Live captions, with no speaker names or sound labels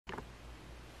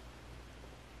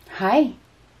Hi,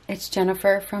 it's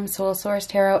Jennifer from Soul Source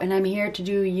Tarot, and I'm here to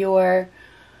do your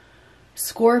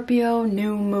Scorpio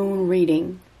new moon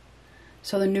reading.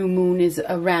 So the new moon is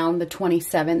around the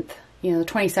 27th, the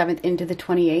 27th into the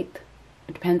 28th.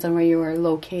 It depends on where you are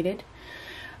located.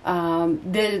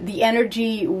 The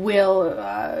energy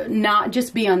will not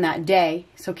just be on that day,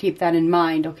 so keep that in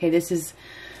mind. Okay, this is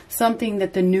something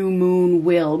that the new moon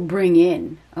will bring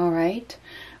in, all right?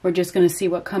 We're just going to see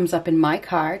what comes up in my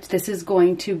cards. This is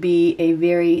going to be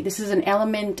this is an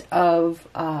element of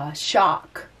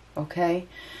shock, okay?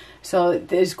 So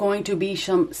there's going to be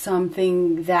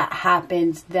something that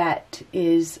happens that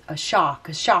is a shock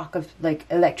of like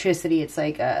electricity. It's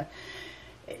like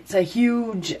it's a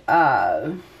huge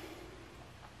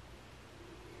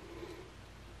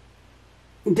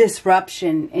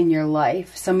disruption in your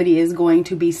life. Somebody is going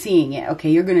to be seeing it.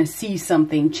 Okay, you're going to see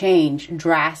something change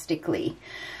drastically.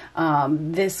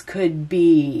 This could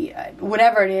be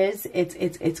whatever it is.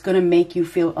 It's going to make you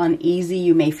feel uneasy.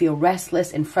 You may feel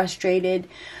restless and frustrated.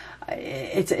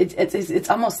 It's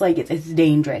almost like it's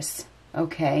dangerous.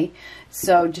 Okay,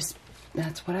 so just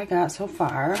that's what I got so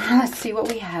far. Let's see what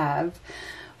we have.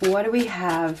 What do we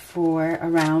have for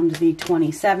around the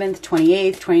 27th,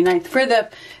 28th, 29th for the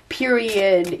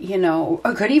period?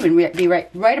 It could even be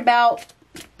right about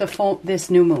this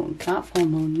new moon, not full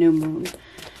moon, new moon.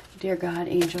 Dear God,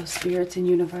 angels, spirits, and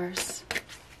universe.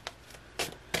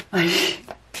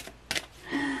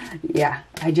 Yeah,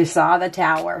 I just saw the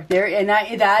tower there, and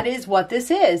that is what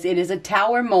this is. It is a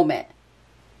tower moment.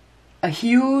 A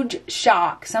huge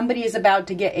shock. Somebody is about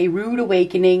to get a rude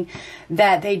awakening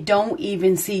that they don't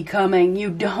even see coming. You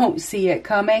don't see it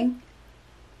coming.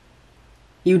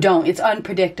 You don't. It's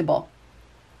unpredictable.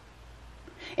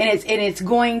 And it's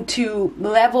going to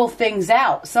level things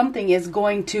out. Something is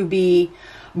going to be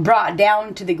brought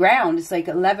down to the ground. It's like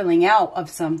a leveling out of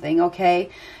something, okay?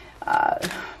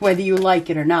 Whether you like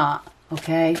it or not,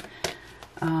 okay?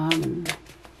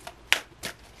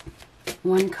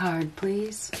 One card,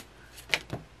 please.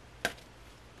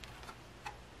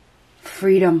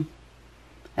 Freedom.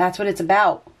 That's what it's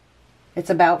about. It's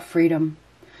about freedom.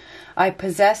 I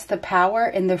possess the power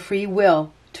and the free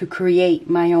will to create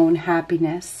my own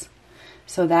happiness.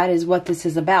 So that is what this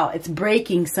is about. It's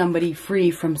breaking somebody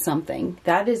free from something.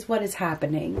 That is what is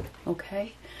happening.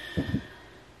 Okay?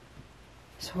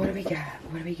 So what do we got?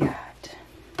 What do we got?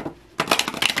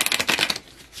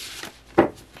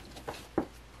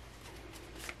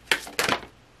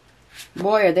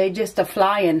 Boy, are they just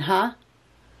a-flying, huh?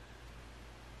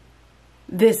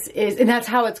 And that's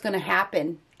how it's going to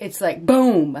happen. It's like,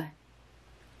 boom.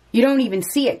 You don't even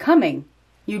see it coming.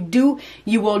 You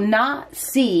will not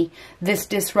see this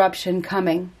disruption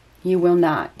coming. You will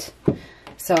not.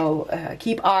 So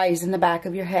keep eyes in the back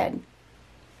of your head.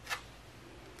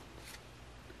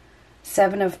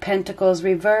 Seven of Pentacles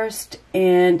reversed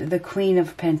and the Queen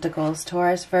of Pentacles.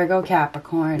 Taurus, Virgo,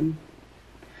 Capricorn.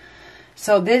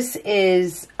 So this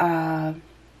is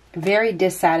very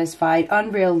dissatisfied,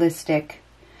 unrealistic.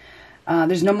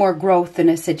 There's no more growth in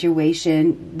a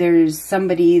situation. There's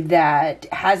somebody that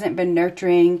hasn't been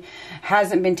nurturing,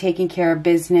 hasn't been taking care of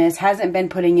business, hasn't been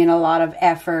putting in a lot of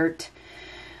effort.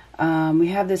 We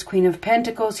have this Queen of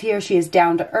Pentacles here. She is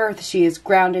down to earth. She is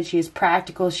grounded. She is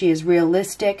practical. She is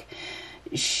realistic.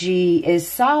 She is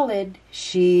solid.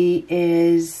 She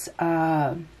is...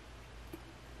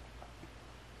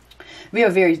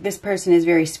 this person is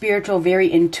very spiritual, very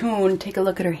in tune. Take a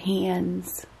look at her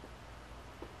hands.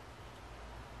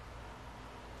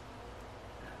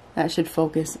 That should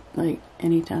focus like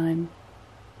anytime.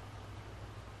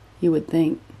 You would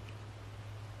think.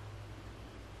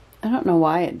 I don't know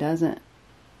why it doesn't.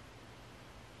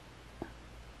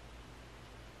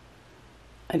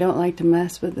 I don't like to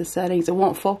mess with the settings. It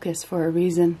won't focus for a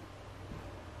reason.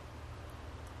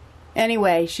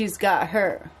 Anyway, she's got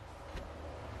her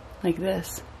like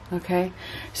this. Okay,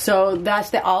 so that's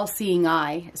the all-seeing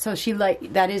eye. So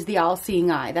that is the all-seeing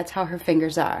eye. That's how her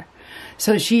fingers are.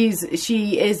 So she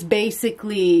is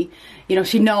basically,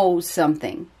 she knows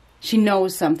something. She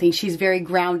knows something. She's very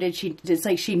grounded. It's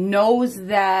like she knows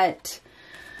that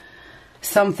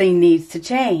something needs to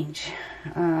change.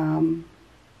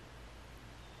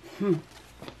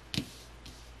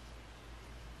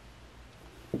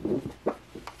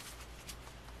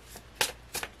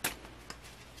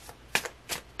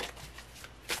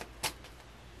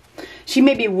 She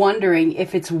may be wondering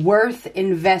if it's worth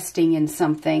investing in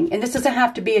something. And this doesn't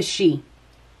have to be a she.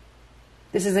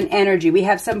 This is an energy. We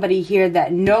have somebody here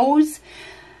that knows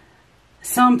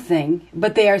something,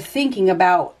 but they are thinking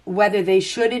about whether they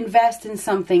should invest in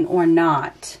something or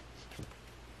not.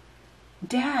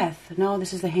 Death. No,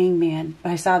 this is the Hangman.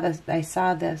 I saw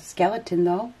the skeleton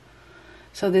though.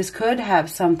 So this could have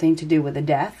something to do with a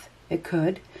death. It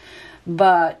could.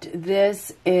 But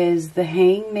this is the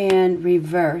Hangman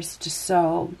reversed.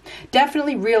 So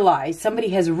definitely realize, somebody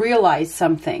has realized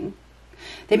something.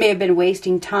 They may have been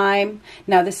wasting time.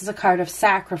 Now this is a card of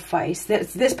sacrifice.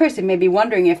 This person may be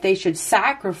wondering if they should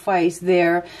sacrifice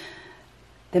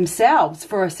themselves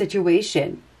for a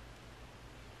situation.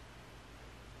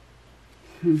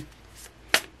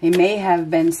 They may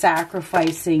have been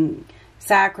sacrificing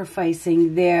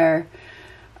their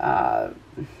no,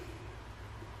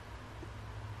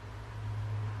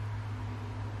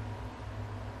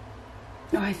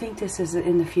 I think this is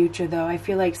in the future though. I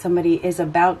feel like somebody is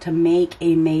about to make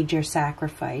a major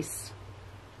sacrifice.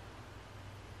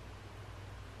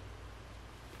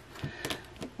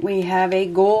 We have a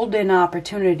golden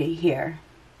opportunity here.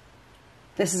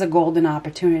 This is a golden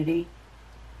opportunity.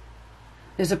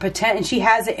 There's a potential, and she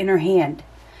has it in her hand.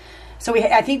 So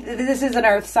I think this is an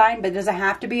earth sign, but it doesn't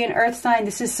have to be an earth sign.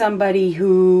 This is somebody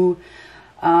who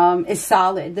is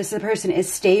solid. This person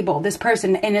is stable. This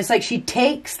person, and it's like she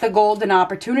takes the golden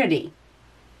opportunity.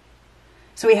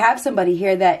 So we have somebody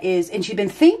here that is, and she's been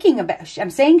thinking about,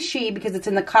 I'm saying she because it's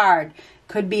in the card.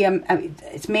 Could be,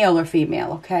 it's male or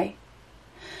female, okay?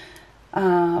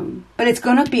 But it's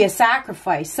going to be a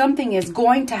sacrifice. Something is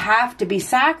going to have to be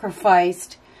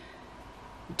sacrificed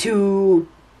to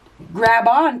grab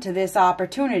on to this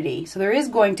opportunity. So there is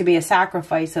going to be a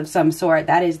sacrifice of some sort.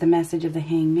 That is the message of the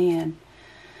Hangman.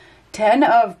 10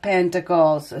 of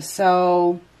Pentacles.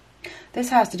 So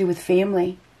this has to do with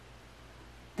family.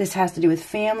 This has to do with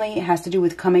family. It has to do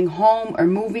with coming home or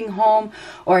moving home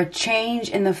or a change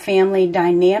in the family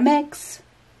dynamics.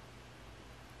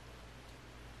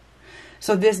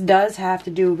 So this does have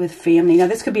to do with family. Now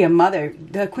this could be a mother.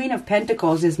 The Queen of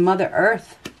Pentacles is Mother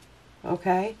Earth.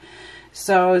 Okay,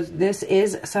 so this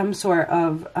is some sort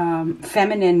of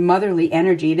feminine, motherly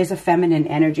energy. It is a feminine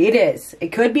energy. It is. It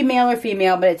could be male or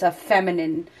female, but it's a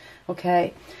feminine.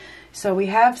 Okay, so we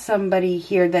have somebody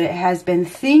here that has been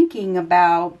thinking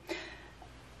about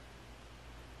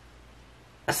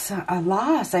a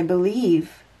loss, I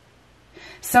believe.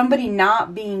 Somebody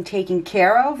not being taken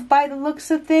care of by the looks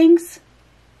of things.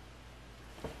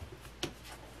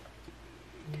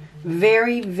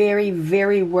 Very, very,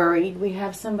 very worried. We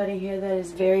have somebody here that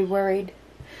is very worried.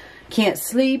 Can't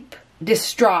sleep.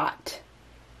 Distraught.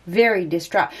 Very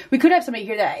distraught. We could have somebody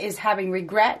here that is having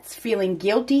regrets, feeling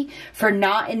guilty for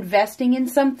not investing in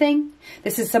something.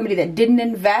 This is somebody that didn't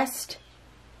invest.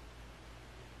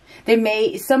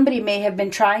 Somebody may have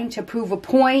been trying to prove a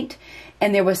point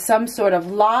and there was some sort of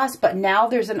loss, but now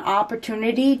there's an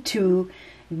opportunity to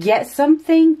get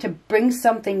something, to bring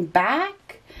something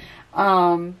back.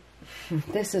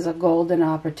 This is a golden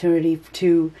opportunity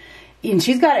to, and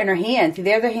she's got it in her hand. See,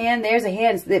 there's a hand, there's a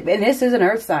hand, and this is an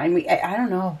earth sign. I don't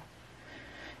know.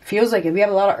 It feels like it. We have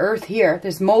a lot of earth here.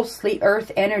 There's mostly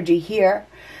earth energy here,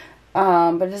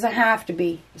 but it doesn't have to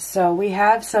be. So we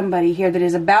have somebody here that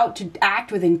is about to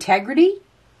act with integrity.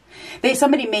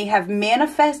 Somebody may have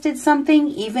manifested something,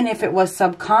 even if it was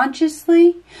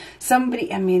subconsciously.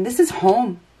 Somebody, I mean, this is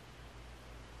home.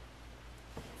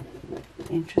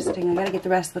 Interesting. I got to get the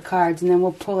rest of the cards and then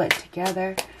we'll pull it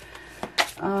together.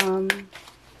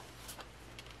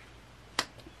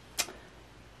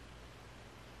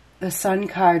 The Sun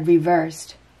card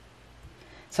reversed.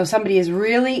 So somebody is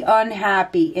really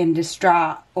unhappy and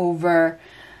distraught over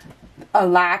a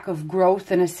lack of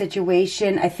growth in a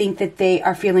situation. I think that they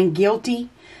are feeling guilty.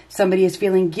 Somebody is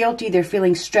feeling guilty. They're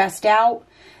feeling stressed out.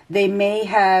 They may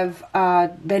have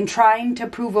been trying to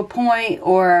prove a point,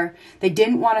 or they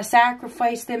didn't want to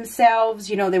sacrifice themselves.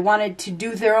 You know, they wanted to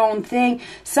do their own thing.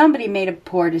 Somebody made a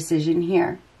poor decision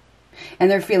here.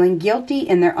 And they're feeling guilty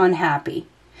and they're unhappy.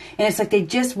 And it's like they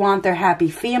just want their happy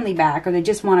family back, or they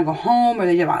just want to go home, or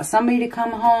they just want somebody to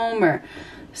come home, or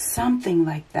something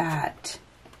like that.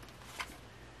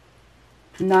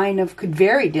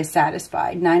 Very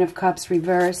dissatisfied. 9 of Cups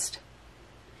reversed.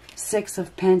 6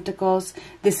 of Pentacles.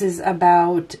 This is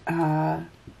about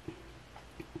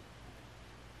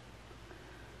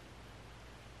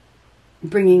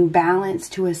bringing balance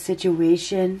to a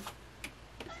situation.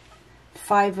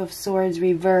 5 of Swords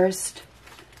reversed.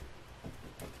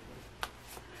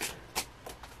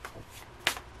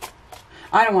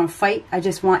 I don't want to fight. I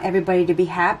just want everybody to be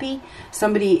happy.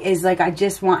 Somebody is like,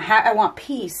 I want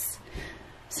peace.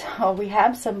 So we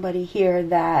have somebody here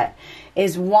that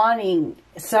is wanting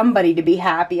somebody to be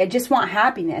happy. I just want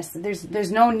happiness.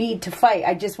 There's no need to fight.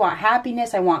 I just want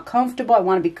happiness. I want comfortable. I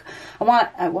want,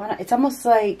 it's almost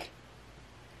like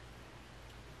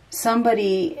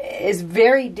somebody is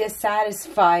very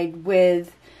dissatisfied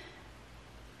with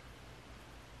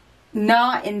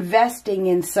not investing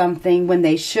in something when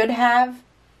they should have,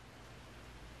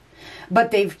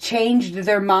 but they've changed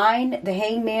their mind. The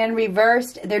Hangman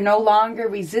reversed. They're no longer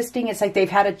resisting. It's like they've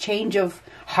had a change of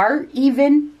heart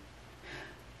even.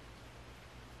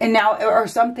 And now, or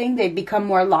something, they've become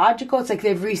more logical. It's like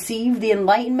they've received the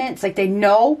enlightenment. It's like they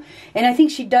know. And I think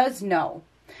she does know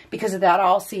because of that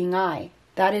all-seeing eye.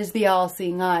 That is the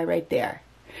all-seeing eye right there.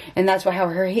 And that's how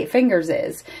her fingers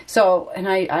is. So, and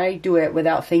I do it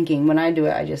without thinking. When I do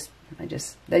it, I just,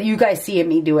 you guys see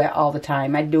me do it all the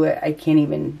time. I do it, I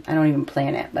don't even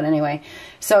plan it. But anyway,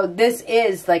 so this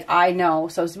is like, I know.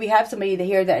 So we have somebody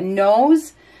here that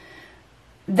knows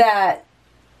that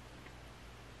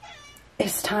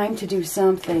it's time to do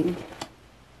something.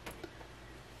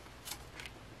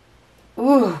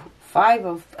 Ooh,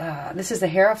 this is the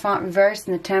Hierophant reversed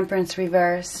and the Temperance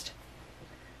reversed.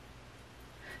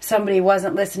 Somebody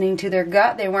wasn't listening to their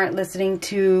gut. They weren't listening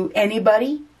to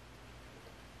anybody.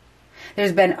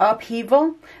 There's been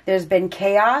upheaval. There's been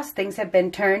chaos. Things have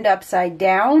been turned upside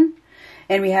down.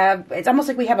 And it's almost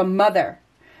like we have a mother.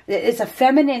 It's a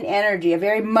feminine energy, a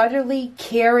very motherly,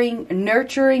 caring,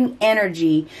 nurturing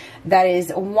energy that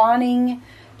is wanting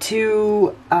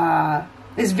to,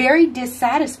 is very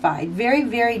dissatisfied, very,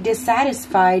 very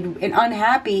dissatisfied and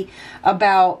unhappy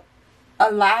about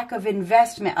a lack of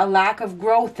investment, a lack of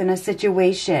growth in a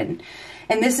situation.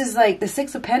 And this is like the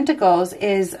Six of Pentacles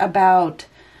is about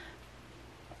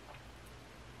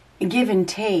give and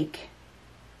take.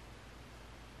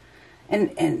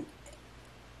 And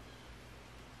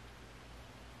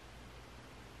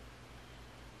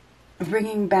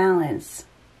bringing balance.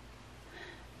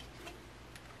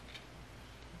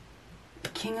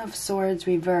 King of Swords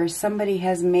reversed. Somebody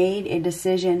has made a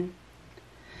decision.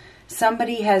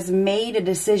 Somebody has made a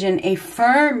decision, a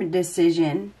firm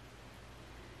decision.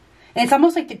 And it's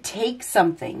almost like to take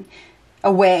something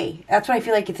away. That's what I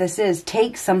feel like this is.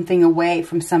 Take something away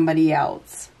from somebody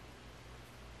else.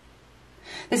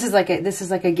 This is like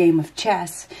a game of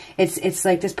chess. It's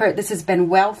like this has been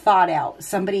well thought out.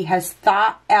 Somebody has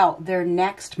thought out their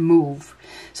next move.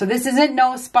 So this isn't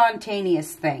no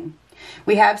spontaneous thing.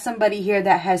 We have somebody here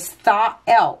that has thought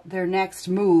out their next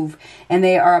move and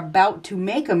they are about to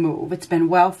make a move. It's been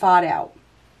well thought out.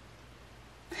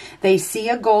 They see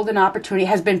a golden opportunity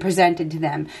has been presented to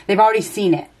them. They've already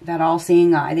seen it, that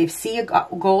all-seeing eye. They see a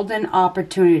golden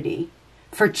opportunity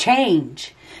for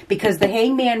change because the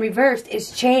Hangman reversed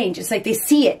is change. It's like they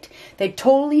see it. They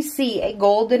totally see a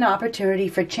golden opportunity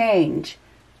for change.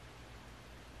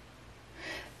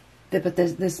 But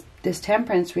this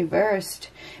Temperance reversed,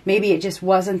 maybe it just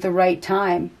wasn't the right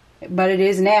time, but it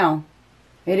is now.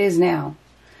 It is now.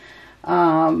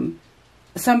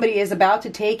 Somebody is about to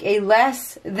take a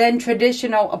less than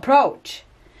traditional approach.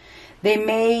 They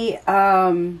may,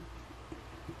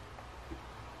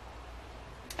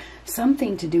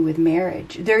 something to do with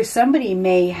marriage. Somebody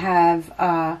may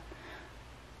have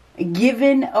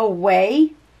given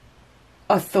away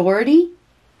authority.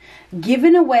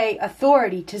 Given away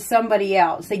authority to somebody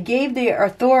else. They gave their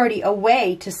authority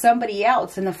away to somebody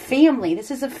else in the family.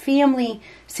 This is a family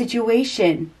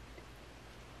situation.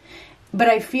 But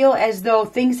I feel as though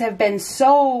things have been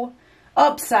so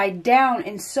upside down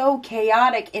and so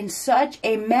chaotic and such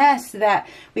a mess that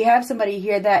we have somebody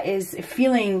here that is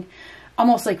feeling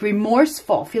almost like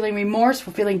remorseful,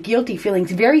 feeling guilty, feeling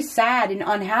very sad and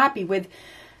unhappy with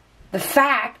the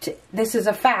fact, this is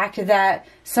a fact, that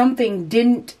something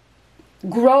didn't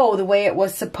grow the way it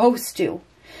was supposed to.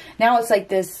 Now it's like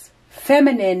this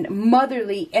feminine,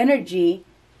 motherly energy.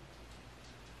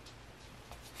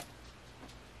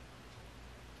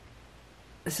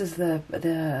 This is the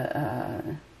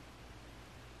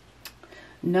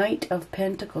Knight of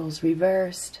Pentacles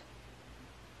reversed.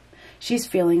 She's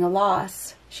feeling a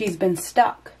loss. She's been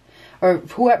stuck. Or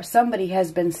whoever, somebody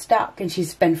has been stuck and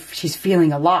she's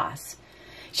feeling a loss.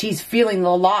 She's feeling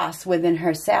the loss within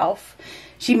herself.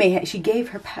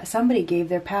 Somebody gave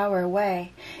their power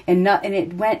away and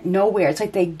it went nowhere. It's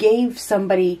like they gave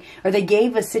somebody, or they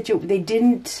gave a situation, they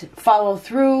didn't follow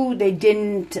through, they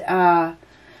didn't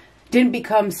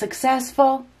become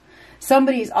successful.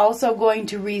 Somebody's also going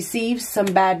to receive some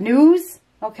bad news.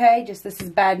 Okay, this is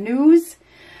bad news.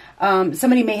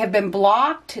 Somebody may have been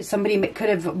blocked. Somebody could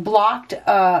have blocked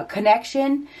a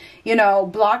connection. You know,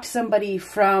 blocked somebody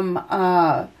from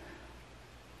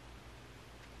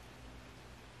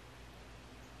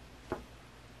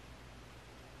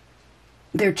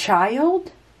their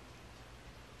child.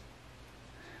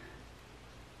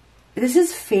 This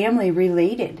is family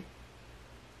related.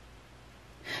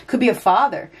 Could be a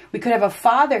father. We could have a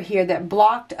father here that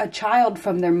blocked a child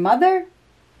from their mother.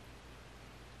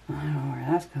 I don't know where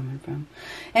that's coming from.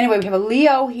 Anyway, we have a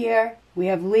Leo here. We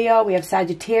have Leo. We have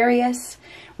Sagittarius.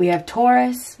 We have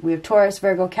Taurus. We have Taurus,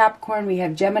 Virgo, Capricorn. We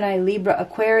have Gemini, Libra,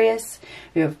 Aquarius.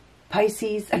 We have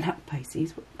Pisces. Not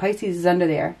Pisces. Pisces is under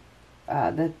there.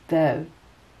 The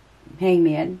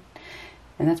Hangman.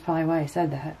 And that's probably why I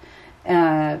said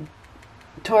that.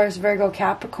 Taurus, Virgo,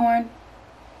 Capricorn.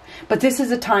 But this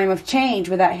is a time of change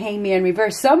with that Hangman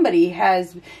reverse. Somebody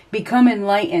has become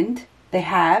enlightened. They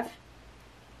have.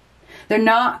 They're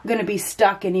not going to be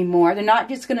stuck anymore. They're not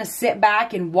just going to sit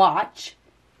back and watch.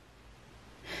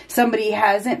 Somebody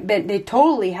hasn't been, they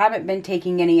totally haven't been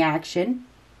taking any action.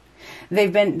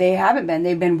 They've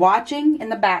been watching in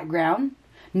the background,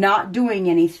 not doing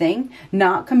anything,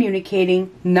 not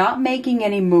communicating, not making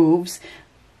any moves.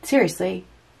 Seriously,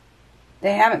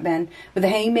 they haven't been. With the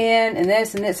Hangman and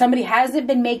this and this, somebody hasn't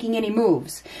been making any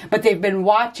moves, but they've been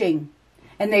watching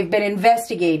and they've been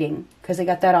investigating because they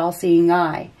got that all-seeing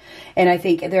eye. And I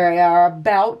think they are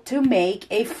about to make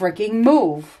a freaking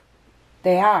move.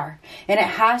 They are. And it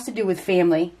has to do with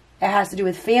family. It has to do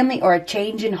with family or a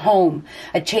change in home,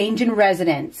 a change in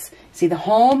residence. See, the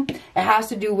home, it has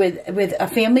to do with a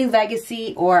family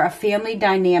legacy or a family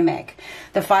dynamic.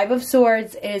 The Five of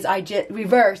Swords is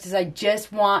reversed is I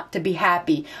just want to be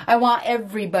happy. I want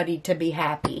everybody to be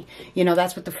happy. You know,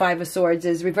 that's what the Five of Swords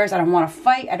is reversed. I don't want to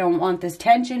fight. I don't want this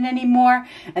tension anymore.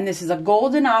 And this is a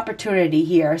golden opportunity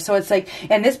here. So it's like,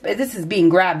 and this is being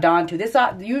grabbed onto. This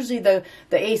usually the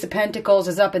Ace of Pentacles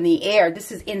is up in the air.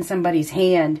 This is in somebody's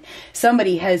hand.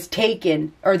 Somebody has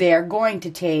taken, or they are going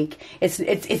to take. It's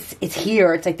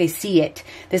here. It's like they see it.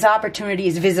 This opportunity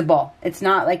is visible. It's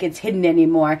not like it's hidden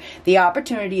anymore. The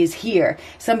opportunity is here.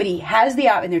 Somebody has the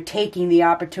and they're taking the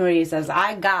opportunity. It says,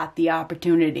 I got the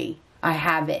opportunity. I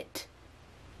have it.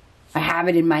 I have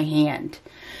it in my hand.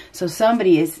 So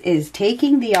somebody is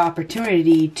taking the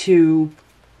opportunity to,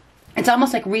 it's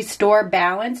almost like restore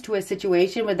balance to a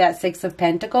situation with that Six of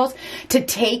Pentacles, to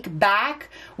take back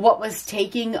what was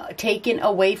taken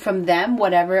away from them,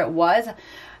 whatever it was.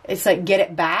 It's like, get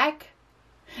it back.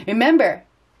 Remember,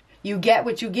 you get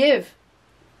what you give.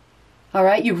 All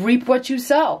right? You reap what you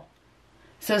sow.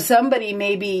 So somebody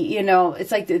maybe, you know,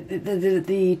 it's like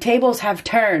the tables have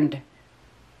turned.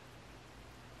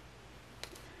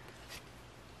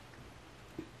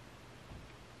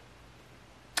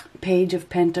 Page of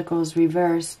Pentacles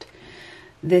reversed.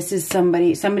 This is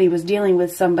somebody was dealing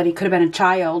with somebody, could have been a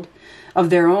child of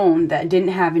their own that didn't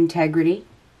have integrity,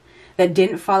 that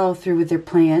didn't follow through with their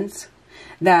plans,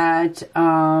 that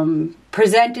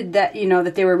presented that, you know,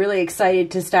 that they were really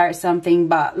excited to start something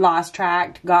but lost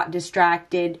track, got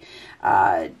distracted,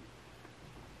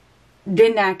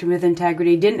 didn't act with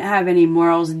integrity, didn't have any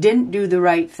morals, didn't do the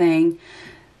right thing.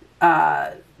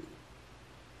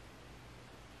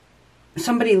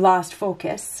 Somebody lost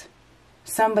focus.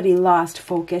 Somebody lost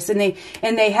focus, and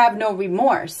they have no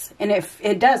remorse. And if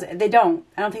it does, I don't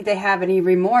think they have any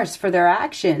remorse for their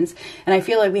actions. And I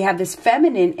feel like we have this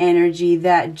feminine energy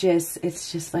that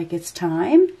it's just like it's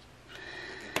time.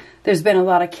 There's been a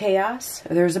lot of chaos.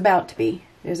 There's about to be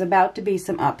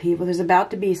some upheaval. There's about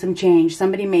to be some change.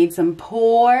 Somebody made some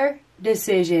poor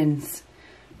decisions.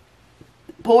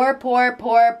 Poor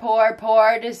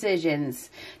decisions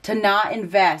to not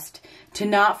invest, to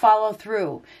not follow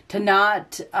through, to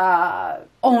not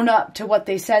own up to what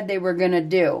they said they were going to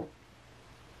do.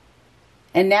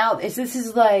 And now this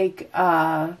is like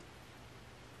karma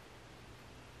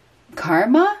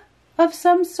of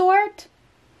some sort.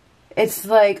 It's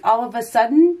like all of a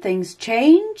sudden things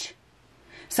change.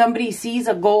 Somebody sees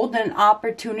a golden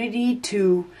opportunity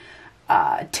to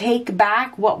take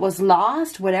back what was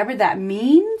lost, whatever that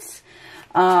means.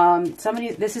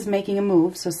 This is making a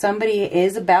move. So somebody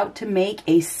is about to make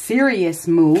a serious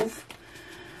move.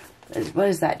 What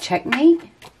is that? Checkmate?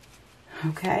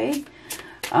 Okay.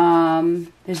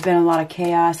 There's been a lot of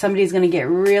chaos. Somebody's going to get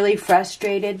really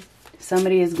frustrated.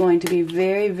 Somebody is going to be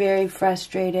very, very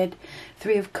frustrated.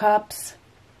 Three of Cups.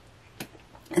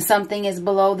 Something is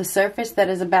below the surface that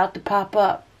is about to pop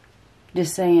up.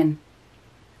 Just saying.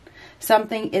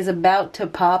 Something is about to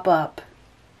pop up.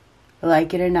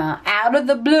 Like it or not. Out of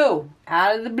the blue.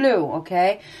 Out of the blue,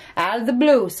 okay? Out of the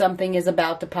blue, something is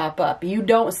about to pop up. You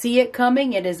don't see it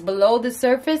coming. It is below the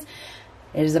surface.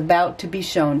 It is about to be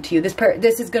shown to you.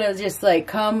 This is going to just like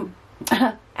come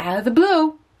out of the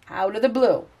blue. Out of the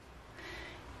blue.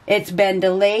 It's been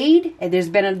delayed. And there's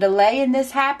been a delay in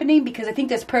this happening because I think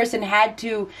this person had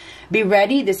to be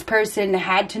ready. This person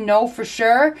had to know for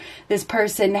sure. This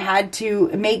person had to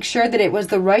make sure that it was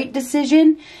the right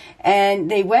decision. And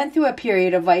they went through a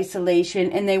period of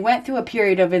isolation, and they went through a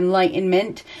period of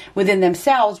enlightenment within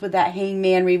themselves with that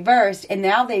hangman reversed. And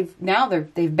now they've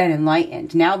been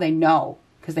enlightened. Now they know,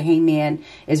 because the hangman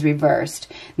is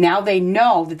reversed. Now they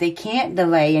know that they can't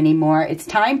delay anymore. It's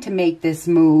time to make this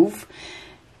move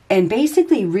and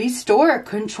basically restore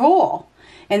control.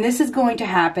 And this is going to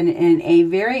happen in a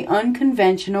very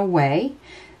unconventional way.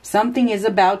 Something is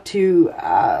about to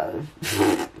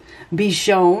be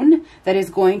shown that is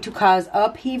going to cause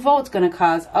upheaval. It's going to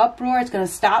cause uproar. It's going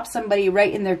to stop somebody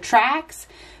right in their tracks.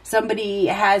 Somebody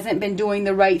hasn't been doing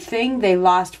the right thing. They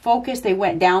lost focus. They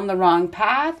went down the wrong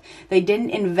path. They didn't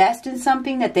invest in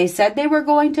something that they said they were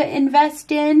going to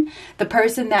invest in. The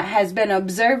person that has been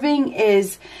observing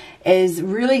is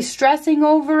really stressing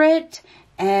over it.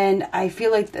 And I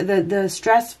feel like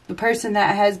the person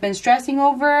that has been stressing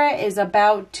over it is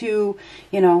about to,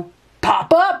 you know,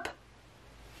 pop up.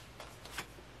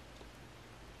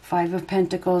 5 of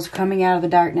Pentacles coming out of the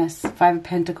darkness. 5 of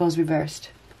Pentacles reversed.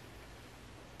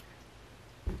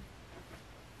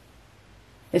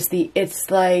 It's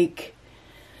like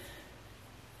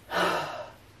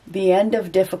the end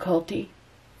of difficulty.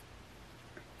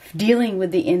 Dealing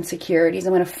with the insecurities.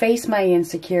 I'm going to face my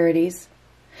insecurities.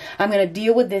 I'm going to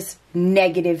deal with this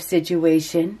negative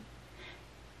situation.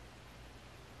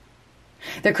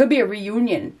 There could be a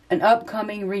reunion, an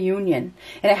upcoming reunion,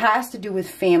 and it has to do with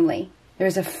family.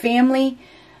 There's a family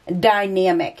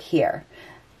dynamic here.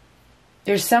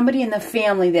 There's somebody in the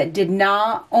family that did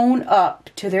not own up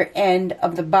to their end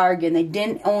of the bargain. They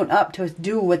didn't own up to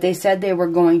do what they said they were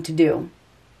going to do.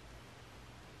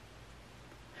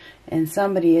 And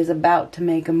somebody is about to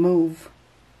make a move.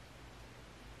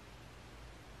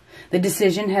 The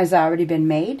decision has already been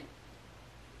made.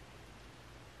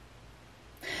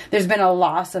 There's been a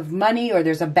loss of money, or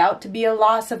there's about to be a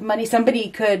loss of money. Somebody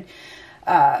could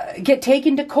get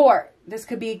taken to court. This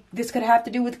could have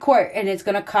to do with court, and it's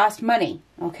going to cost money.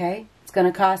 Okay, it's going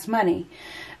to cost money.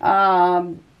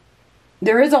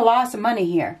 There is a loss of money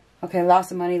here. Okay,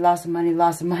 loss of money, loss of money,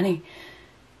 loss of money.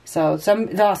 So some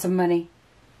loss of money.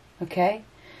 Okay,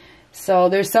 so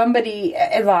there's somebody,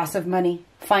 a loss of money,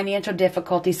 financial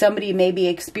difficulty. Somebody may be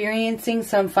experiencing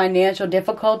some financial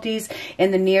difficulties in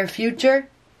the near future,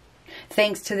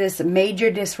 thanks to this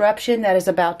major disruption that is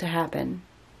about to happen.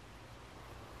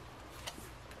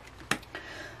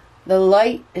 The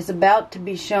light is about to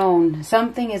be shown.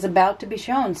 Something is about to be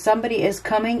shown. Somebody is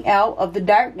coming out of the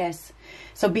darkness.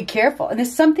 So be careful. And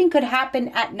this something could happen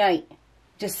at night.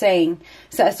 Just saying.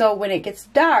 So when it gets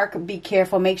dark, be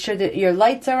careful. Make sure that your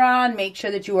lights are on. Make sure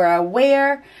that you are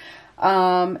aware.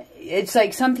 It's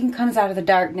like something comes out of the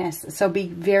darkness. So be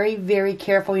very, very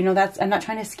careful. You know, I'm not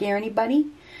trying to scare anybody.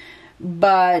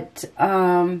 But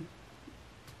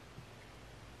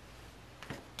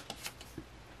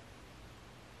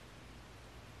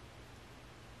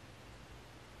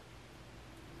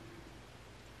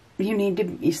you need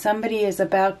to, somebody is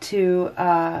about to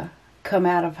come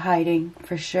out of hiding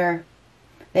for sure.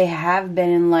 They have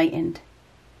been enlightened.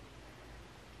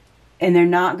 And they're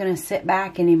not going to sit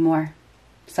back anymore.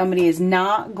 Somebody is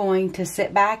not going to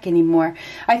sit back anymore.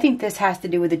 I think this has to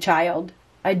do with a child.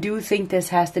 I do think this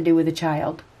has to do with a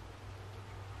child.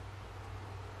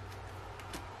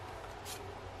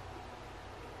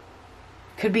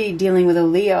 Could be dealing with a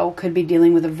Leo. Could be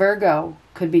dealing with a Virgo.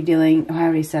 Could be dealing... Oh, I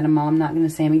already said them all. I'm not going to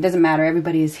say them. It doesn't matter.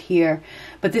 Everybody is here.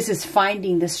 But this is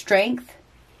finding the strength,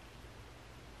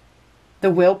 the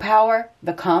willpower,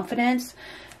 the confidence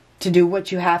to do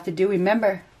what you have to do.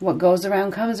 Remember, what goes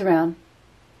around comes around.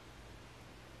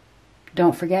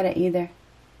 Don't forget it either.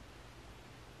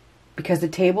 Because the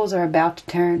tables are about to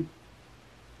turn.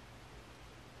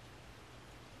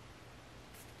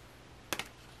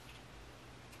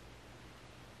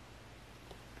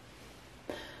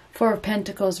 Four of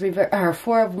Pentacles reversed, or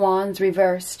Four of Wands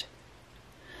reversed.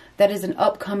 That is an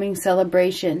upcoming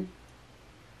celebration.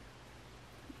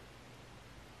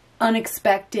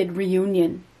 Unexpected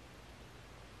reunion.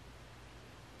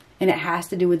 And it has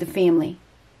to do with the family.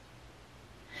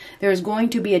 There is going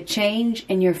to be a change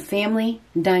in your family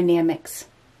dynamics.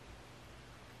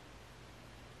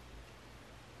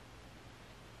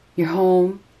 Your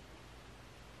home,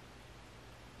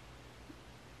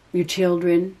 your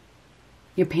children,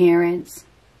 your parents,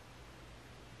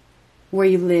 where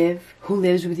you live, who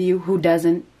lives with you, who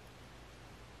doesn't.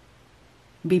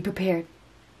 Be prepared.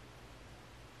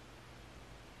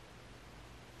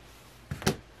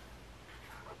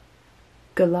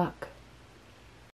 Good luck.